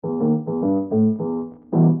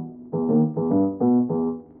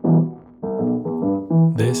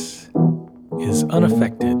is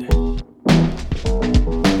Unaffected.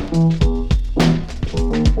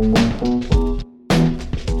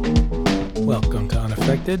 Welcome to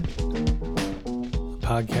Unaffected, a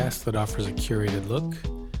podcast that offers a curated look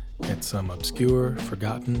at some obscure,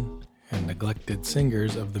 forgotten, and neglected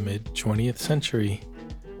singers of the mid-20th century.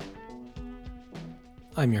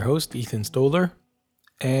 I'm your host, Ethan Stoller,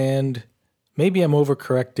 and maybe I'm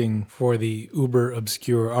overcorrecting for the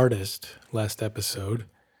uber-obscure artist last episode,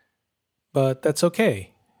 but that's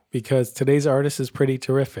okay, because today's artist is pretty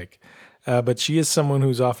terrific. But she is someone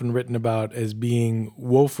who's often written about as being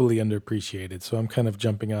woefully underappreciated, so I'm kind of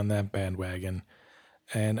jumping on that bandwagon.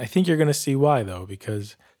 And I think you're going to see why, though,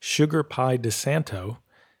 because Sugar Pie DeSanto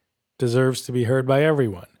deserves to be heard by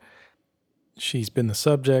everyone. She's been the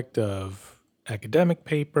subject of academic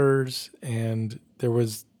papers, and there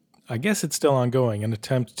was, I guess it's still ongoing, an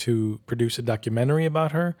attempt to produce a documentary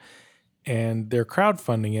about her, and they're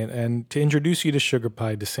crowdfunding it. And to introduce you to Sugar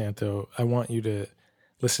Pie DeSanto, I want you to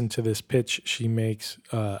listen to this pitch she makes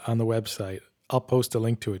on the website. I'll post a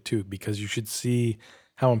link to it too, because you should see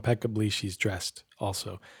how impeccably she's dressed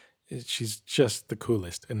also. She's just the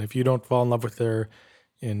coolest. And if you don't fall in love with her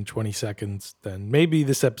in 20 seconds, then maybe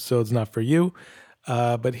this episode's not for you.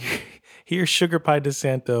 But here's Sugar Pie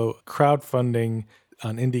DeSanto crowdfunding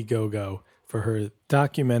on Indiegogo for her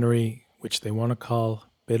documentary, which they want to call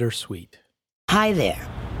Bittersweet. Hi there.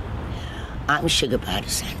 I'm Sugar Pie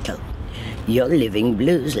DeSanto, your living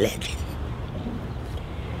blues legend.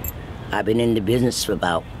 I've been in the business for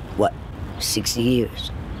about, 60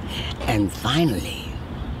 years. And finally,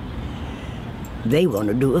 they want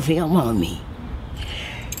to do a film on me.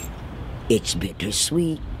 It's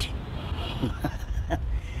bittersweet.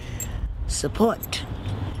 Support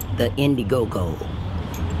the Indiegogo.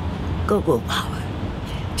 Go power.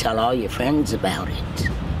 Tell all your friends about it.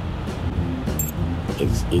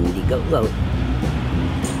 It's Indiegogo.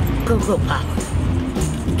 Go power.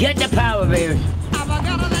 Get the power, baby. I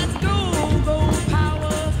gotta let go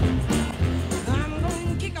power. I'm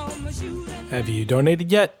gonna kick off my shoes. Have you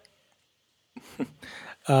donated yet?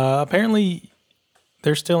 Apparently,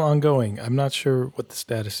 they're still ongoing. I'm not sure what the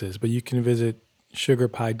status is, but you can visit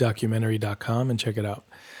sugarpiedocumentary.com and check it out.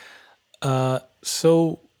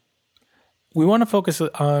 So we want to focus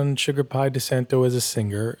on Sugar Pie DeSanto as a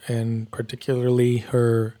singer, and particularly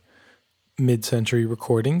her mid-century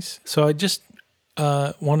recordings. So I just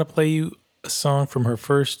want to play you a song from her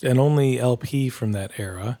first and only LP from that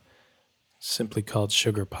era, simply called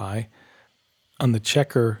Sugar Pie, on the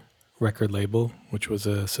Checker record label, which was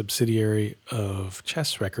a subsidiary of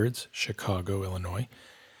Chess Records, Chicago, Illinois.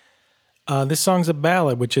 This song's a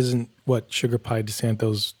ballad, which isn't what Sugar Pie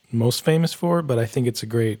DeSanto's most famous for, but I think it's a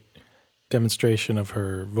great demonstration of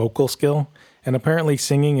her vocal skill. And apparently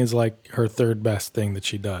singing is like her third best thing that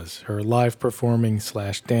she does. Her live performing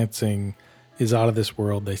 / dancing is out of this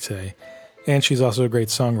world, they say. And she's also a great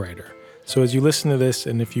songwriter. So as you listen to this,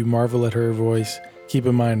 and if you marvel at her voice, keep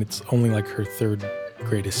in mind it's only like her third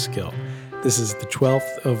greatest skill. This is the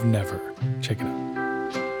 12th of Never. Check it out.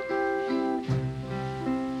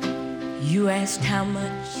 You asked how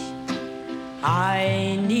much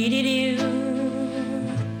I needed you.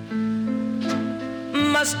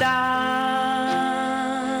 Must I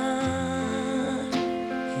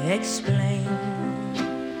explain?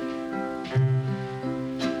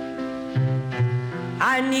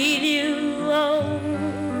 I need you, oh,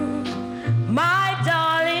 my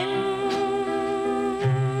darling,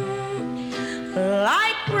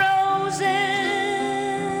 like roses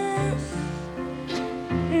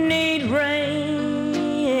need rain.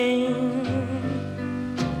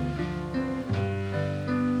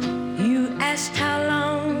 You asked how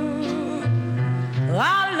long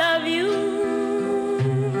I'll love you.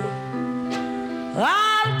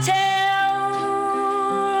 I'll tell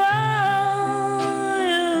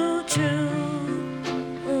you true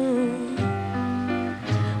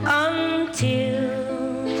until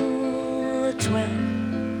the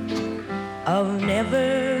 12th of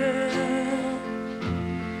never.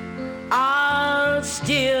 I'll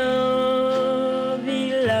still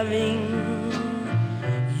be loving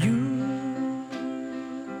you.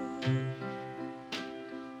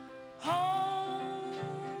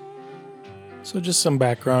 So just some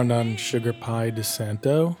background on Sugar Pie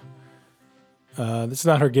DeSanto. This is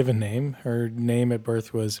not her given name. Her name at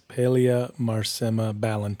birth was Pelia Marcema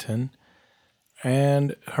Ballantyne.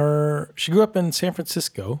 And she grew up in San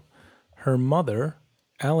Francisco. Her mother,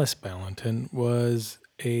 Alice Ballantyne, was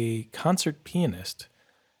a concert pianist,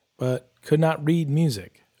 but could not read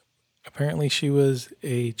music. Apparently she was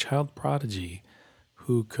a child prodigy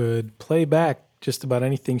who could play back just about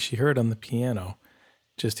anything she heard on the piano.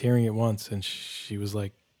 just hearing it once, and she was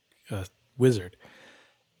like a wizard.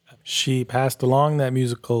 She passed along that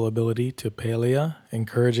musical ability to Palia,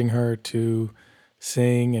 encouraging her to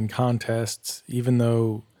sing in contests, even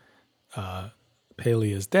though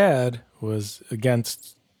Palia's dad was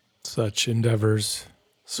against such endeavors.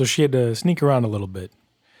 So she had to sneak around a little bit.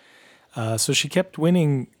 So she kept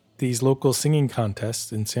winning these local singing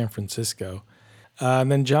contests in San Francisco.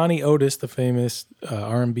 And then Johnny Otis, the famous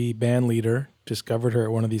R&B band leader, discovered her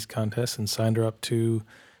at one of these contests and signed her up to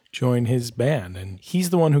join his band. And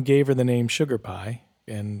he's the one who gave her the name Sugar Pie.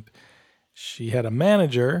 And she had a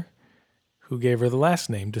manager who gave her the last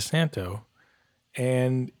name, DeSanto.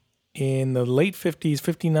 And in the late 50s,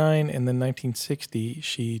 59, and then 1960,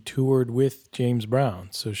 she toured with James Brown.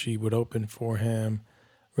 So she would open for him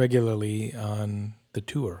regularly on the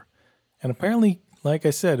tour. And apparently, like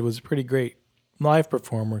I said, it was a pretty great live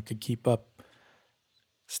performer, could keep up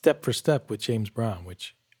step for step with James Brown,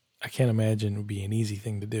 which I can't imagine would be an easy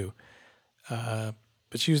thing to do. But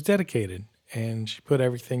she was dedicated, and she put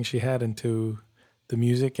everything she had into the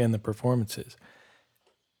music and the performances.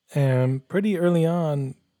 And pretty early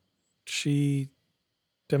on, she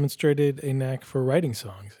demonstrated a knack for writing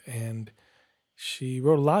songs, and she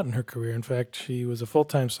wrote a lot in her career. In fact, she was a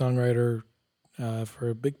full-time songwriter for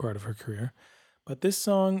a big part of her career. But this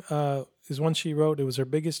song is one she wrote. It was her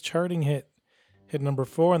biggest charting hit number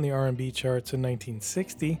 4 on the R&B charts in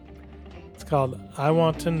 1960. It's called I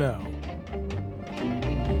Want to Know.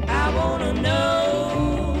 I want to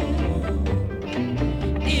know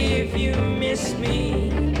if you miss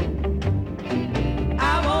me.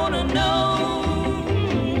 I want to know,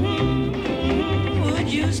 would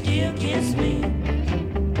you still kiss me?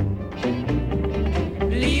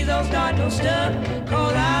 Please don't start no stuff,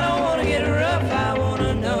 'cause I don't want to get rough. I want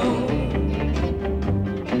to know,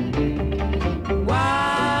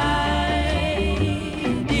 why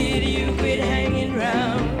did you quit hanging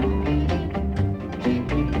round?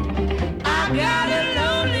 I got a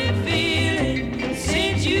lonely feeling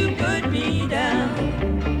since you put me down.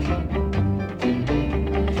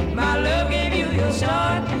 My love gave you your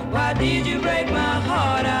start, why did you break my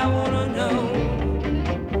heart? I want to know.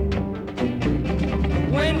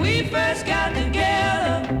 When we first got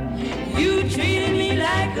together, you treated me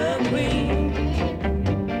like a queen.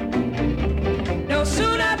 No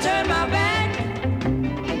sooner I turned my back,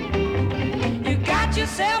 you got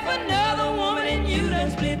yourself another woman and you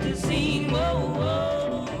done split the scene. Whoa,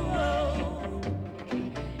 whoa, whoa.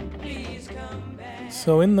 Please come back.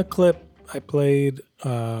 So in the clip I played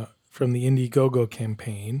from the Indiegogo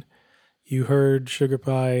campaign, you heard Sugar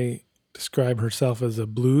Pie describe herself as a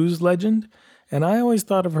blues legend. And I always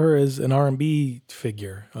thought of her as an R&B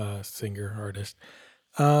figure, singer, artist.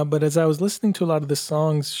 But as I was listening to a lot of the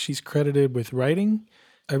songs she's credited with writing,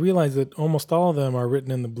 I realized that almost all of them are written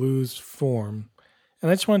in the blues form. And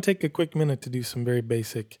I just want to take a quick minute to do some very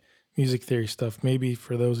basic music theory stuff, maybe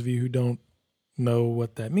for those of you who don't know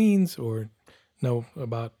what that means or know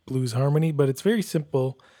about blues harmony, but it's very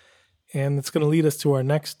simple. And it's going to lead us to our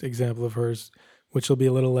next example of hers, which will be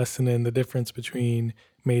a little lesson in the difference between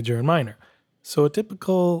major and minor. So a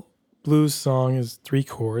typical blues song is 3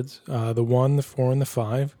 chords, the 1, the 4, and the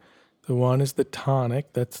 5. The 1 is the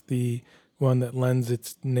tonic. That's the one that lends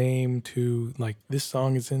its name to, like, this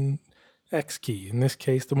song is in X key. In this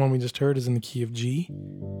case, the one we just heard is in the key of G.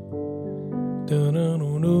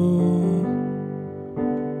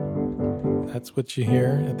 That's what you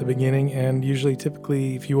hear at the beginning. And usually,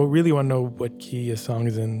 typically, if you really want to know what key a song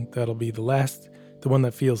is in, that'll be the one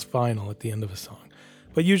that feels final at the end of a song.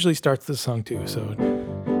 But usually starts the song too. So,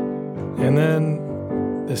 and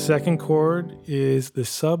then the second chord is the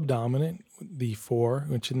subdominant, the 4,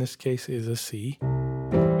 which in this case is a C.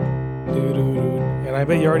 And I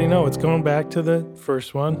bet you already know it's going back to the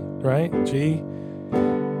first one, right? G.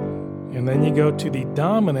 And then you go to the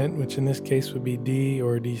dominant, which in this case would be D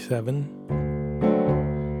or D7.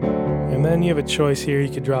 And then you have a choice here. You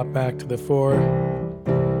could drop back to the 4.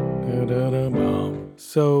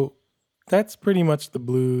 So that's pretty much the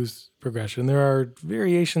blues progression. There are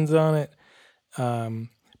variations on it,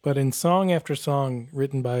 but in song after song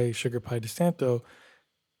written by Sugar Pie DeSanto,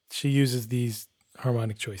 she uses these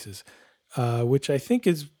harmonic choices, which I think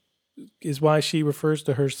is why she refers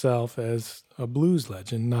to herself as a blues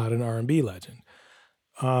legend, not an R&B legend.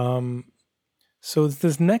 So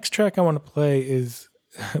this next track I want to play is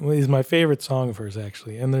my favorite song of hers,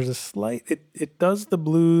 actually, and there's a slight, it does the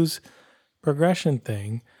blues progression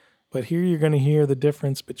thing, but here you're going to hear the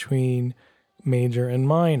difference between major and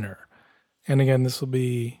minor. And again, this will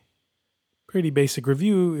be pretty basic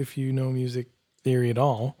review if you know music theory at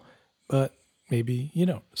all, but maybe you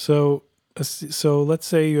don't. So So let's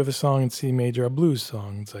say you have a song in C major, a blues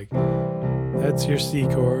song. It's like, that's your C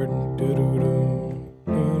chord. Do-do-do,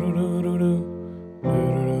 do-do-do-do-do,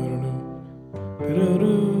 do-do-do-do-do,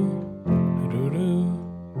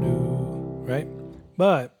 do-do-do-do-do, right?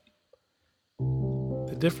 But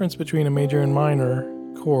the difference between a major and minor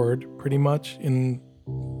chord, pretty much in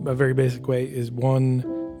a very basic way, is one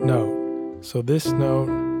note. So this note,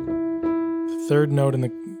 the third note in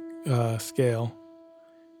the scale,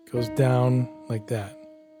 goes down like that.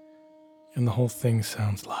 And the whole thing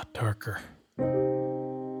sounds a lot darker.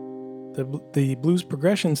 The blues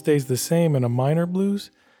progression stays the same in a minor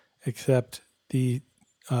blues, except the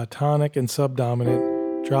tonic and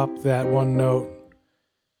subdominant drop that one note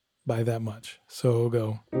by that much. So it'll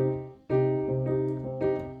go.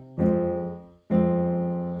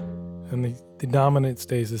 And the dominant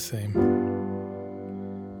stays the same.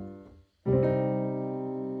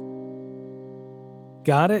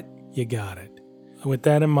 Got it? You got it. With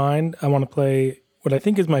that in mind, I want to play what I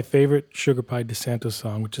think is my favorite Sugar Pie DeSanto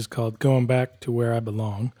song, which is called Going Back to Where I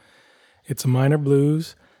Belong. It's a minor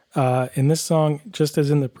blues. In this song, just as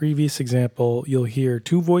in the previous example, you'll hear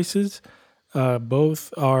two voices.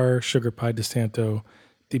 Both are Sugar Pie DeSanto.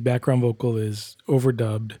 The background vocal is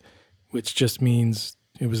overdubbed, which just means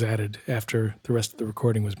it was added after the rest of the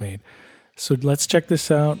recording was made. So let's check this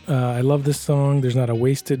out. I love this song. There's not a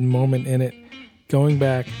wasted moment in it. Going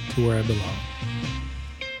Back to Where I Belong.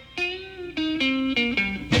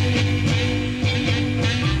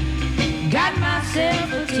 Got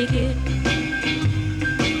myself a ticket.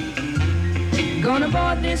 Gonna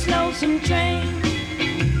board this lonesome train.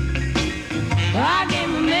 I gave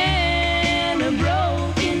a man a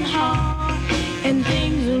broken heart, and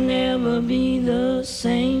things will never be the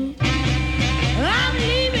same. I'm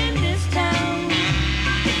leaving this town.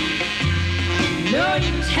 No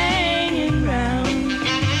use hanging round.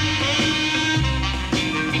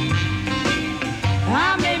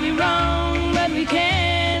 I may be wrong, but we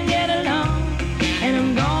can get along, and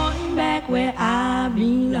I'm going back where I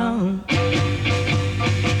belong.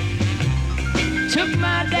 Took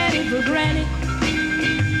my daddy for granted.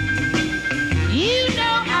 You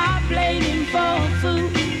know I played him for a fool.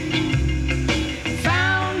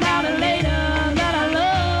 Found out later that I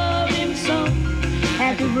loved him so.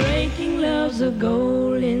 After breaking love's a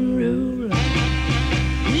golden rule.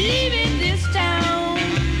 Leaving this town.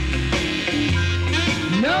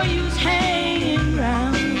 No use hanging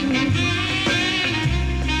round.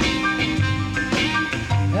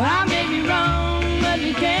 I may be wrong, but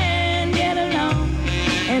we can get along,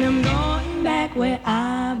 and I'm going back where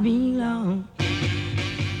I belong.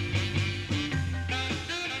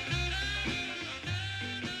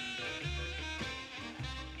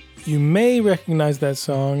 You may recognize that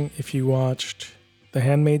song if you watched The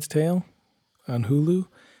Handmaid's Tale on Hulu.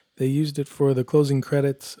 They used it for the closing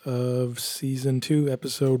credits of Season 2,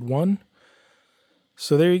 Episode 1.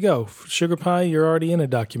 So there you go. Sugar Pie, you're already in a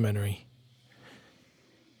documentary.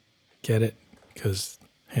 Get it? Because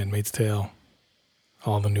Handmaid's Tale,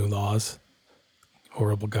 all the new laws,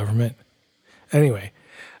 horrible government. Anyway,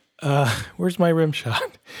 where's my rim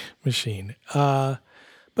shot machine?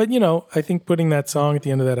 But, you know, I think putting that song at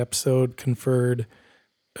the end of that episode conferred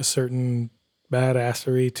a certain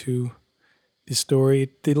badassery to the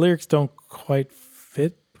story. The lyrics don't quite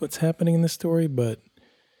fit what's happening in the story, but,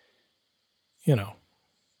 you know,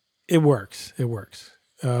 it works. It works.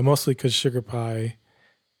 Mostly because Sugar Pie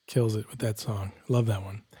kills it with that song. Love that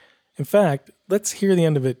one. In fact, let's hear the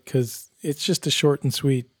end of it because it's just a short and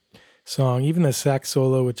sweet song. Even the sax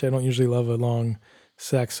solo, which I don't usually love a long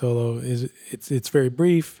sax solo, it's very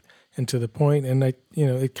brief and to the point, and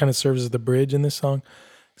it kind of serves as the bridge in this song.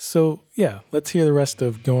 So yeah, let's hear the rest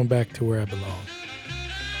of Going Back to Where I Belong.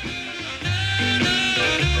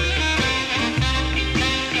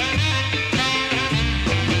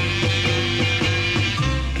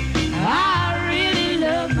 I really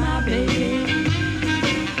love my baby,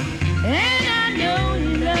 and I know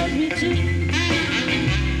he loves me too.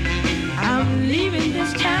 I'm leaving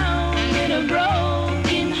this town with a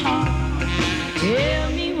broken heart. Tell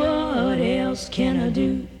me what else can I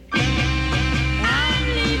do?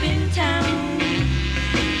 I'm leaving town.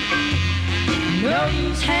 No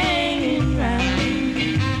use hanging round.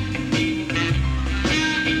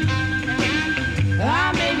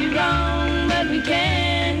 I may be wrong, but we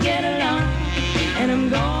can get along, and I'm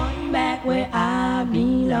going back where I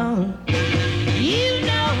belong. You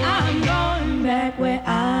know I'm going back where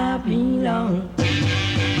I belong.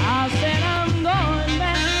 I said I'm going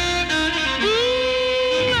back.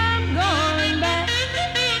 I'm going back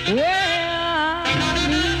where I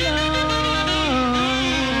belong.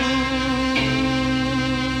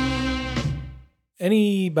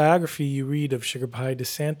 Any biography you read of Sugar Pie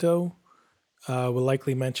DeSanto will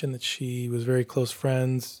likely mention that she was very close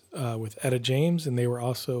friends with Etta James, and they were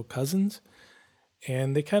also cousins.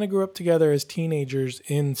 And they kind of grew up together as teenagers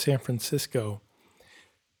in San Francisco.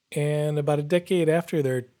 And about a decade after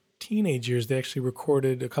their teenage years, they actually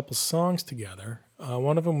recorded a couple songs together.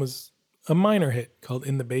 One of them was a minor hit called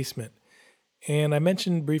In the Basement. And I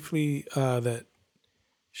mentioned briefly that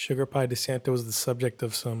Sugar Pie DeSanto was the subject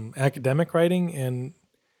of some academic writing, and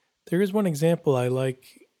there is one example I like.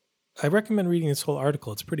 I recommend reading this whole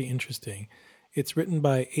article. It's pretty interesting. It's written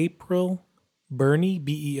by April Berney,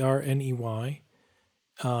 Berney.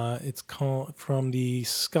 It's called from the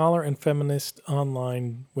Scholar and Feminist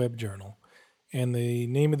online web journal. And the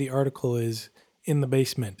name of the article is In the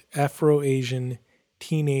Basement, Afro-Asian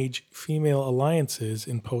Teenage Female Alliances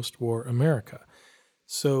in Post-War America.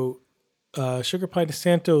 So Sugar Pie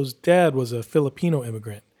DeSanto's dad was a Filipino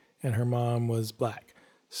immigrant and her mom was black.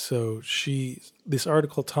 So this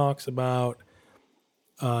article talks about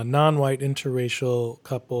non-white interracial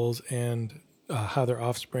couples and how their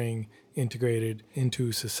offspring integrated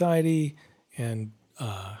into society and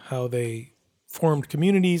how they formed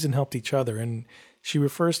communities and helped each other. And she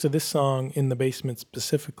refers to this song In the Basement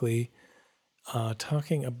specifically,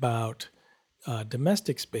 talking about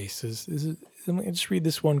domestic spaces. Let me just read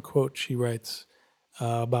this one quote she writes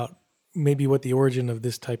about maybe what the origin of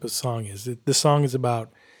this type of song is. The song is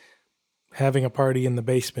about having a party in the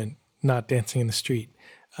basement, not dancing in the street.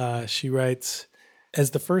 She writes,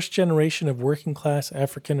 as the first generation of working class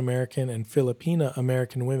African American and Filipina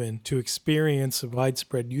American women to experience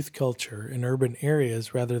widespread youth culture in urban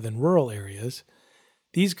areas rather than rural areas,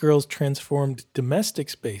 these girls transformed domestic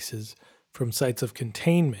spaces from sites of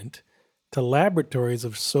containment to laboratories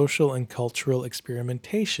of social and cultural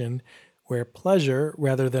experimentation where pleasure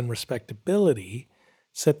rather than respectability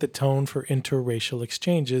set the tone for interracial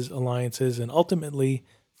exchanges, alliances, and ultimately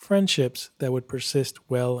friendships that would persist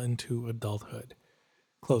well into adulthood.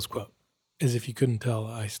 Close quote. As if you couldn't tell,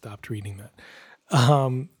 I stopped reading that.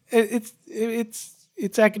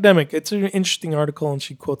 It's academic. It's an interesting article, and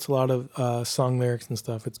she quotes a lot of song lyrics and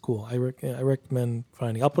stuff. It's cool. I recommend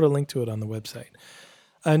finding. I'll put a link to it on the website.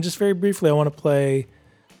 And just very briefly, I want to play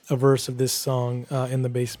a verse of this song, In the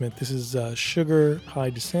Basement. This is Sugar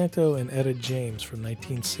Pie DeSanto and Etta James from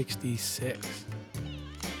 1966.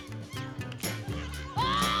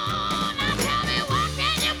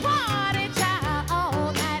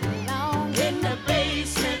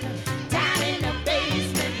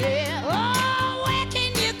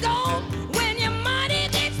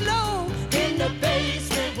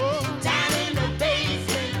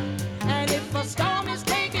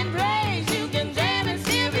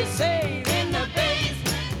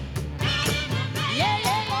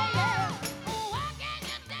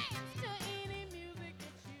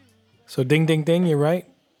 So ding, ding, ding, you're right.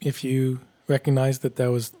 If you recognize that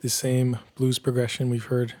was the same blues progression we've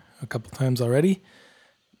heard a couple times already.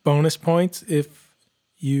 Bonus points if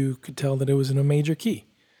you could tell that it was in a major key.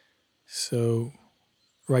 So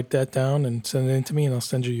write that down and send it in to me and I'll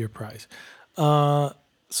send you your prize. So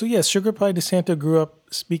yes, Sugar Pie DeSanto grew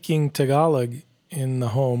up speaking Tagalog in the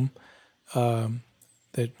home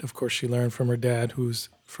that, of course, she learned from her dad, who's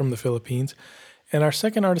from the Philippines. And our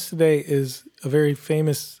second artist today is a very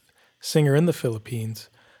famous singer in the Philippines.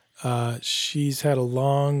 She's had a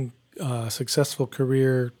long, successful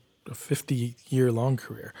career, a 50-year-long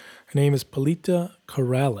career. Her name is Pilita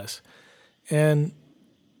Corrales. And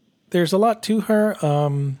there's a lot to her,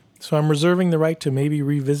 so I'm reserving the right to maybe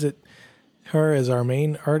revisit her as our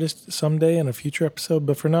main artist someday in a future episode.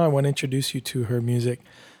 But for now, I want to introduce you to her music.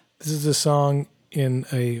 This is a song in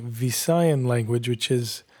a Visayan language, which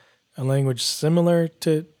is a language similar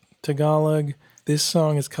to Tagalog. This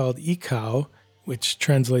song is called Ikaw, which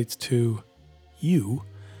translates to you,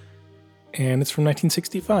 and it's from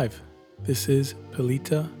 1965. This is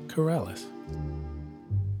Pilita Corrales.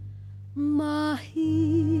 Mahilayo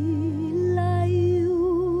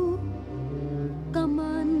ka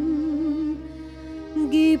man,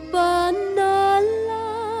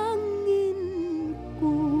 gipanalangin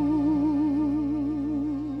ko.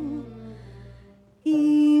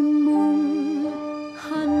 Imong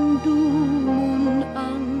handumon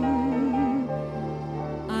ang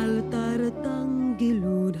altar tang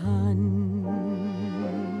giludhan.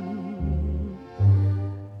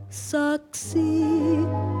 Saksi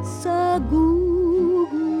sa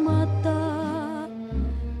gugmata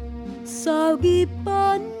sa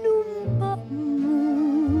gipanumpa mo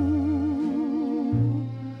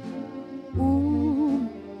ug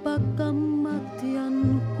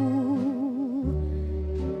pagkamatyan ko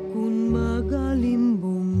kun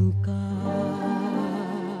magalimbong ka.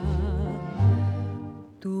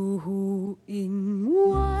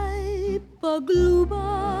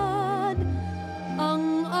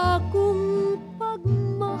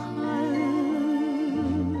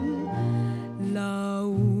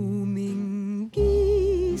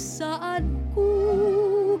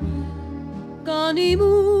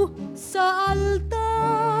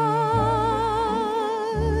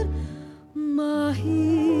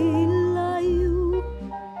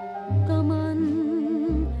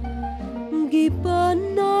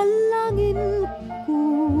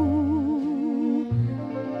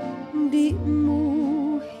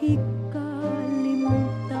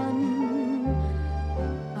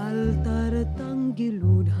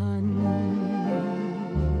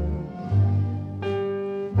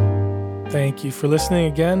 Thank you for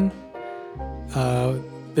listening again.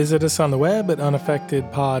 Visit us on the web at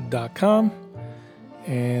unaffectedpod.com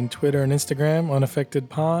and Twitter and Instagram,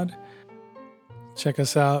 unaffectedpod. Check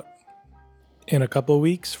us out in a couple of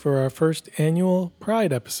weeks for our first annual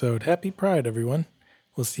Pride episode. Happy Pride, everyone.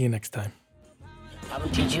 We'll see you next time. I'm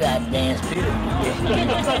gonna teach you how to dance, too.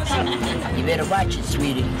 You better watch it,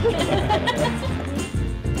 sweetie.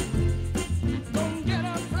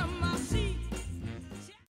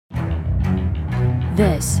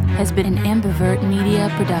 This has been an Ambivert Media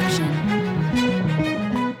production.